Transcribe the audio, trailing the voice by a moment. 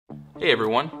Hey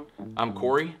everyone, I'm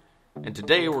Corey, and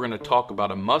today we're going to talk about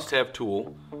a must-have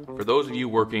tool for those of you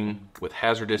working with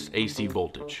hazardous AC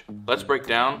voltage. Let's break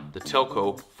down the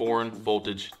Telco Foreign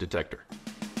Voltage Detector.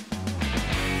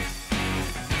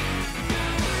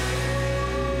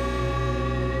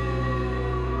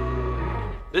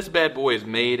 This bad boy is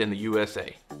made in the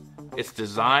USA. It's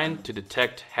designed to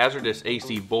detect hazardous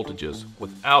AC voltages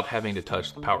without having to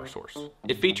touch the power source.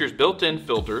 It features built-in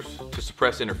filters to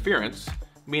suppress interference,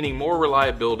 meaning more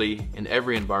reliability in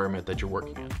every environment that you're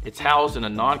working in. It's housed in a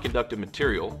non-conductive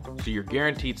material, so you're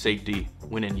guaranteed safety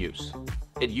when in use.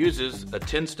 It uses a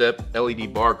 10-step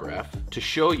LED bar graph to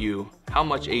show you how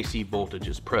much AC voltage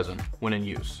is present when in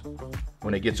use.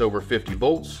 When it gets over 50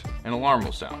 volts, an alarm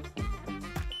will sound.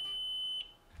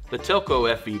 The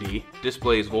Telco FVD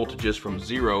displays voltages from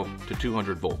 0 to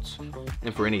 200 volts,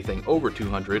 and for anything over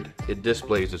 200, it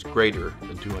displays as greater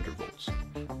than 200 volts.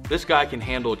 This guy can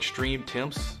handle extreme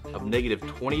temps of negative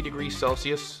 20 degrees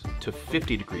Celsius to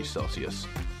 50 degrees Celsius,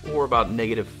 or about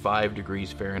negative 5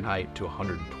 degrees Fahrenheit to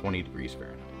 120 degrees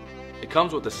Fahrenheit. It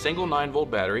comes with a single 9-volt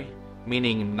battery,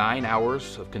 meaning 9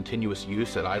 hours of continuous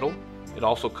use at idle. It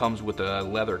also comes with a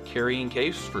leather carrying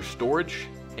case for storage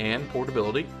and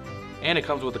portability. And it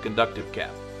comes with a conductive cap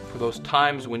for those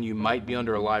times when you might be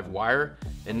under a live wire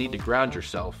and need to ground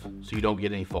yourself so you don't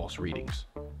get any false readings.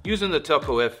 Using the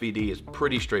Telco FVD is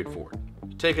pretty straightforward.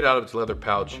 You take it out of its leather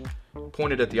pouch,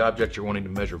 point it at the object you're wanting to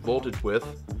measure voltage with,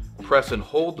 press and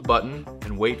hold the button,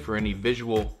 and wait for any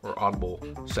visual or audible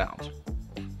sounds.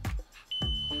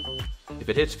 If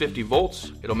it hits 50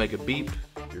 volts, it'll make a beep,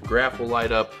 your graph will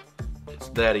light up. It's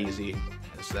that easy,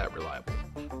 and it's that reliable.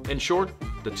 In short,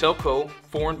 the Telco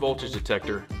Foreign Voltage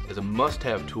Detector is a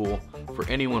must-have tool for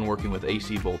anyone working with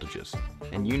AC voltages,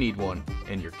 and you need one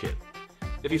in your kit.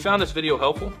 If you found this video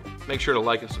helpful, make sure to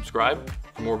like and subscribe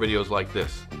for more videos like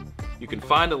this. You can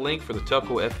find a link for the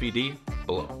Telco FVD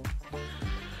below.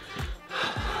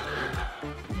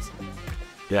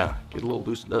 Yeah, get a little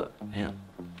loosened up. Yeah.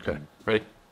 Okay, ready?